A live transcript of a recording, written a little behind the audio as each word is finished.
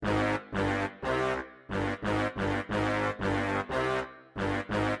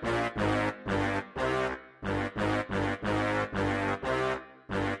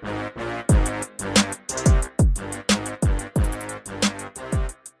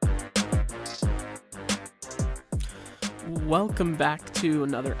Welcome back to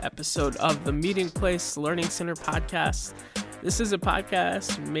another episode of the Meeting Place Learning Center podcast. This is a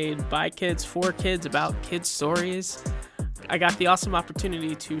podcast made by kids for kids about kids' stories. I got the awesome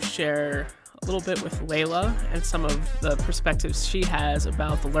opportunity to share a little bit with Layla and some of the perspectives she has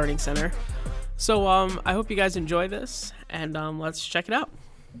about the Learning Center. So I hope you guys enjoy this, and let's check it out.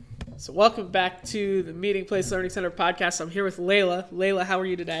 So welcome back to the Meeting Place Learning Center podcast. I'm here with Layla. Layla, how are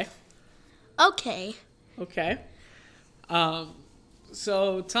you today? Okay.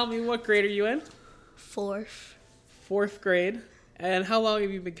 So tell me, what grade are you in? Fourth grade. And how long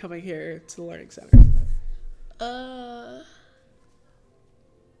have you been coming here to the Learning Center?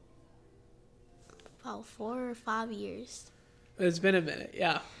 About 4 or 5 years. It's been a minute,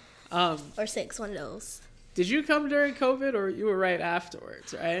 yeah. Or 6, one of those. Did you come during COVID, or you were right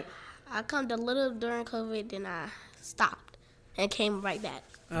afterwards, right? I come a little during COVID, then I stopped and came right back.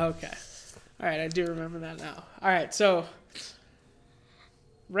 Okay. All right, I do remember that now. All right, so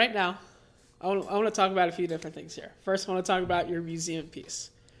right now, I want to talk about a few different things here. First, I want to talk about your museum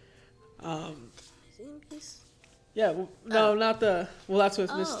piece. Museum piece? Yeah, not the... Well, that's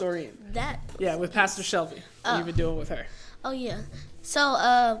with Miss Doreen. Yeah, with Pastor Shelby. What you've been doing with her. Oh, yeah. So,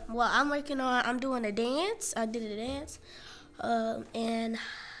 I'm doing a dance. I did a dance. And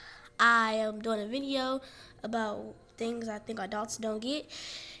I am doing a video about things I think adults don't get.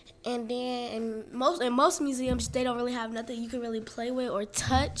 And then in most museums, they don't really have nothing you can really play with or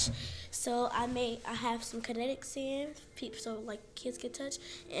touch. So I have some kinetic sand, so like kids can touch,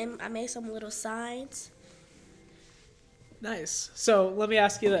 and I made some little signs. Nice. So let me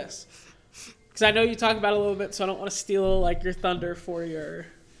ask you this, because I know you talk about it a little bit, so I don't want to steal like your thunder for your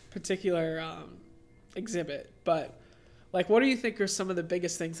particular exhibit. But like, what do you think are some of the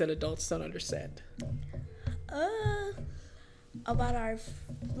biggest things that adults don't understand? About our,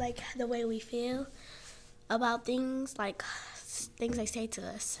 like, the way we feel about things, like things they say to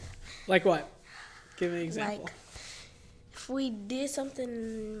us. Like what? Give me an example. Like, if we did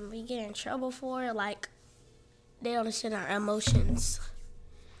something we get in trouble for, like, they don't understand our emotions.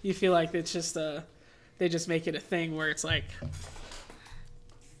 You feel like it's just they just make it a thing where it's like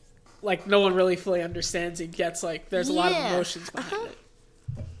no one really fully understands and gets, like, there's a lot of emotions behind it.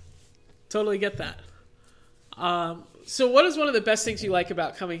 Totally get that. So what is one of the best things you like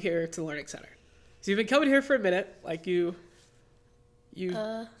about coming here to Learning Center? So you've been coming here for a minute, like for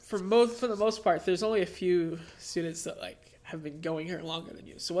the most part, there's only a few students that like have been going here longer than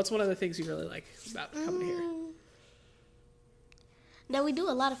you. So what's one of the things you really like about coming here? Now, we do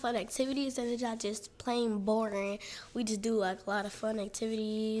a lot of fun activities, and it's not just plain boring. We just do like a lot of fun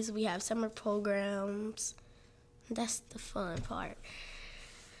activities. We have summer programs. That's the fun part.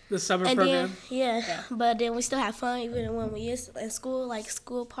 The summer program? Yeah, but then we still have fun even when we is in school, like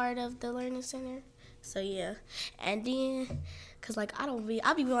school part of the Learning Center. So, yeah. And then, because, like, I'll be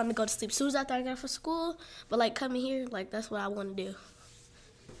wanting to go to sleep as soon as after I get off of school, but, like, coming here, like, that's what I want to do.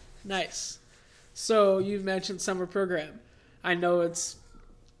 Nice. So, you mentioned summer program. I know it's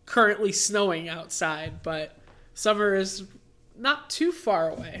currently snowing outside, but summer is not too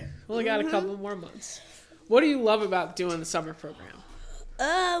far away. Only got a couple more months. What do you love about doing the summer program?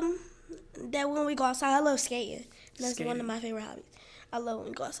 That when we go outside, I love skating. That's one of my favorite hobbies. I love when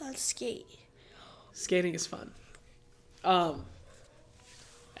we go outside to skate. Skating is fun.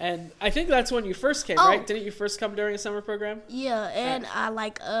 And I think that's when you first came, right? Didn't you first come during a summer program? Yeah, and I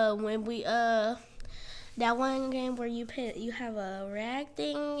like when we that one game where you have a rag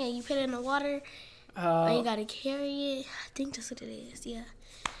thing and you put it in the water and you gotta carry it. I think that's what it is. Yeah,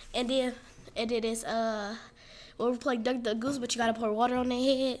 and then it's when we play Duck Duck Goose, but you gotta pour water on their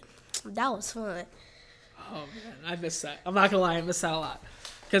head. That was fun. Oh man, I missed that. I'm not gonna lie, I missed that a lot.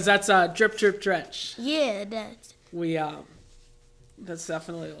 Because that's Drip Drip Drench. Yeah, that's. That's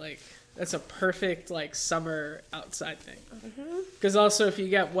definitely like, that's a perfect like summer outside thing. Because also if you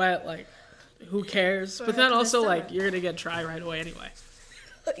get wet, like, who cares? But then also like you're gonna get dry right away anyway.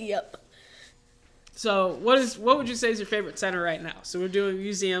 Yep. So what would you say is your favorite center right now? So we're doing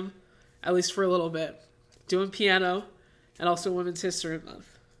museum, at least for a little bit. Doing piano, and also Women's History Month.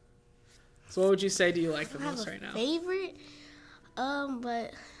 So what would you say do you like the most right now? Favorite?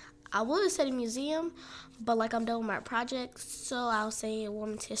 But I would say the museum, but like I'm done with my projects, so I'll say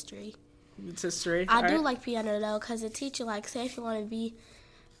Women's History. Women's History? I do like piano though, because it teaches, like, say if you want to be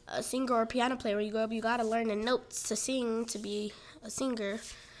a singer or a piano player when you grow up, you got to learn the notes to sing to be a singer.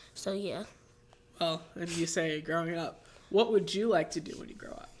 So yeah. Well, and you say growing up, what would you like to do when you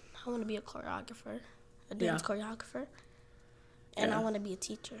grow up? I want to be a choreographer. A dance choreographer, and I want to be a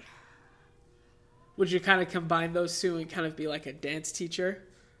teacher. Would you kind of combine those two and kind of be like a dance teacher?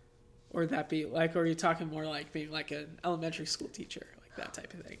 Or would that be like, or are you talking more like being like an elementary school teacher, like that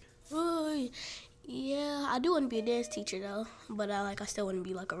type of thing? Yeah, I do want to be a dance teacher though, but I still want to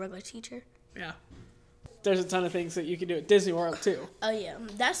be like a regular teacher. Yeah. There's a ton of things that you can do at Disney World too. Oh yeah,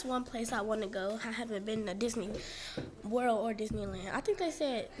 that's one place I want to go. I haven't been to Disney World or Disneyland. I think they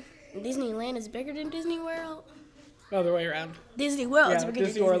said Disneyland is bigger than Disney World. Other way around. Disney World is yeah, bigger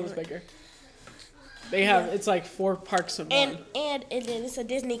Disney than World is bigger. They have it's like 4 parks in one. And then it's a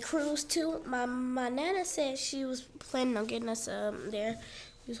Disney cruise too. My nana said she was planning on getting us there.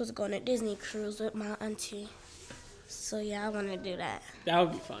 We were supposed to go on a Disney cruise with my auntie. So yeah, I want to do that. That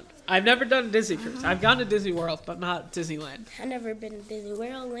would be fun. I've never done a Disney cruise. I've gone to Disney World, but not Disneyland. I've never been to Disney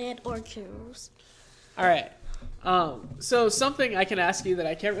World, land, or cruise. All right. So something I can ask you that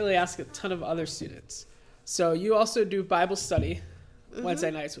I can't really ask a ton of other students. So you also do Bible study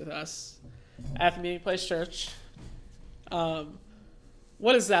Wednesday nights with us at the Meeting Place Church.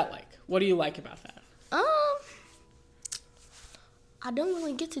 What is that like? What do you like about that? I don't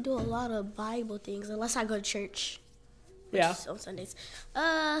really get to do a lot of Bible things unless I go to church. Yeah. On Sundays.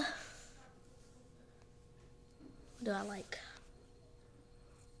 What do I like?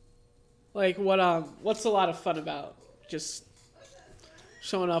 Like what's a lot of fun about just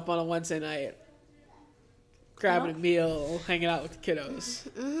showing up on a Wednesday night, grabbing a meal, hanging out with the kiddos?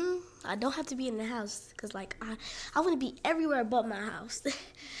 I don't have to be in the house because I want to be everywhere but my house.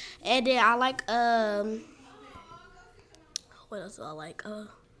 And then I like what else do I like?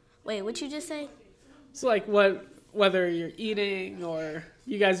 Wait, what you just say? So like whether you're eating or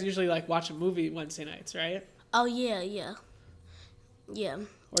you guys usually like watch a movie Wednesday nights, right? Oh yeah.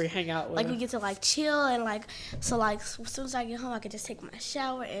 Or you hang out with we get to chill and as soon as I get home I can just take my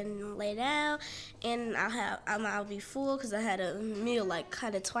shower and lay down, and I'll be full because I had a meal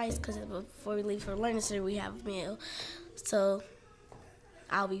kind of twice because before we leave for learning center we have a meal, so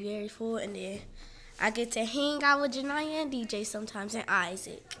I'll be very full, and then I get to hang out with Janiyah and DJ sometimes, and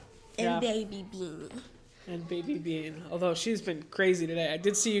Isaac and Baby Beanie. And Baby Bean, although she's been crazy today. I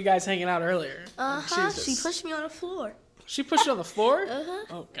did see you guys hanging out earlier. She pushed me on the floor. She pushed you on the floor?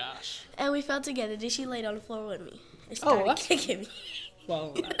 Oh, gosh. And we fell together. Then she laid on the floor with me. And started kicking me.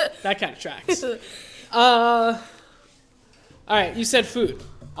 Well, that kind of tracks. All right, you said food.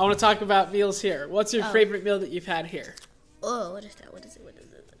 I want to talk about meals here. What's your favorite meal that you've had here? Oh, what is that? What is it?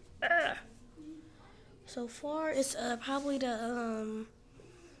 So far, it's probably the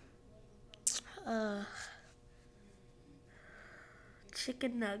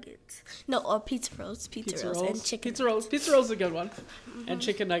chicken nuggets. No, or pizza rolls. Pizza rolls and chicken Pizza rolls. Pizza rolls is a good one. And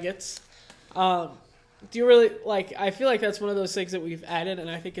chicken nuggets. Do you really, I feel like that's one of those things that we've added, and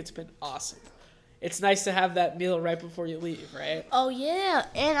I think it's been awesome. It's nice to have that meal right before you leave, right? Oh, yeah.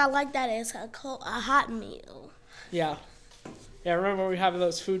 And I like that it's a hot meal. Yeah. Yeah, I remember we having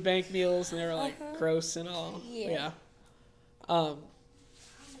those food bank meals, and they were, gross and all. Yeah. All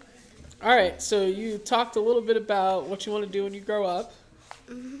right, so you talked a little bit about what you want to do when you grow up.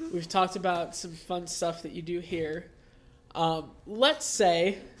 We've talked about some fun stuff that you do here. Let's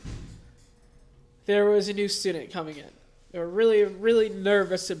say there was a new student coming in. They were really, really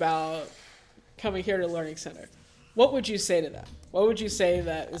nervous about coming here to Learning Center. What would you say to them? What would you say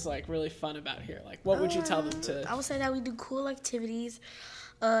that is really fun about here? What would you tell them to? I would say that we do cool activities.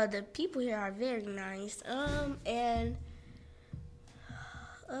 The people here are very nice. And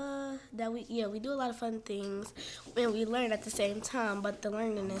that we do a lot of fun things, and we learn at the same time, but the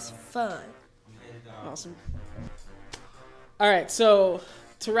learning is fun. Awesome. All right, so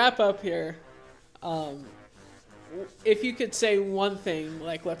to wrap up here, if you could say one thing,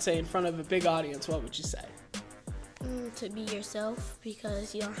 let's say in front of a big audience, what would you say? To be yourself,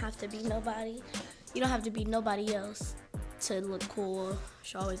 because you don't have to be nobody. You don't have to be nobody else to look cool. You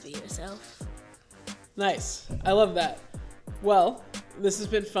should always be yourself. Nice. I love that. Well, this has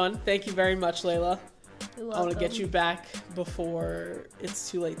been fun. Thank you very much, Layla. You're welcome. I want to get you back before it's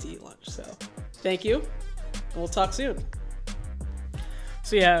too late to eat lunch. So thank you, and we'll talk soon.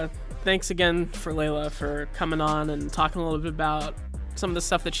 So yeah, thanks again for Layla for coming on and talking a little bit about some of the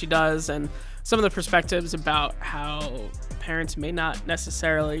stuff that she does and some of the perspectives about how parents may not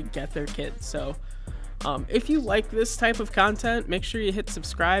necessarily get their kids. So if you like this type of content, make sure you hit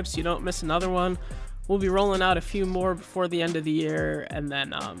subscribe so you don't miss another one. We'll be rolling out a few more before the end of the year, and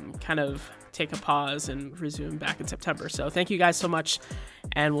then kind of take a pause and resume back in September. So thank you guys so much,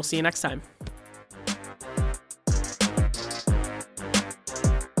 and we'll see you next time.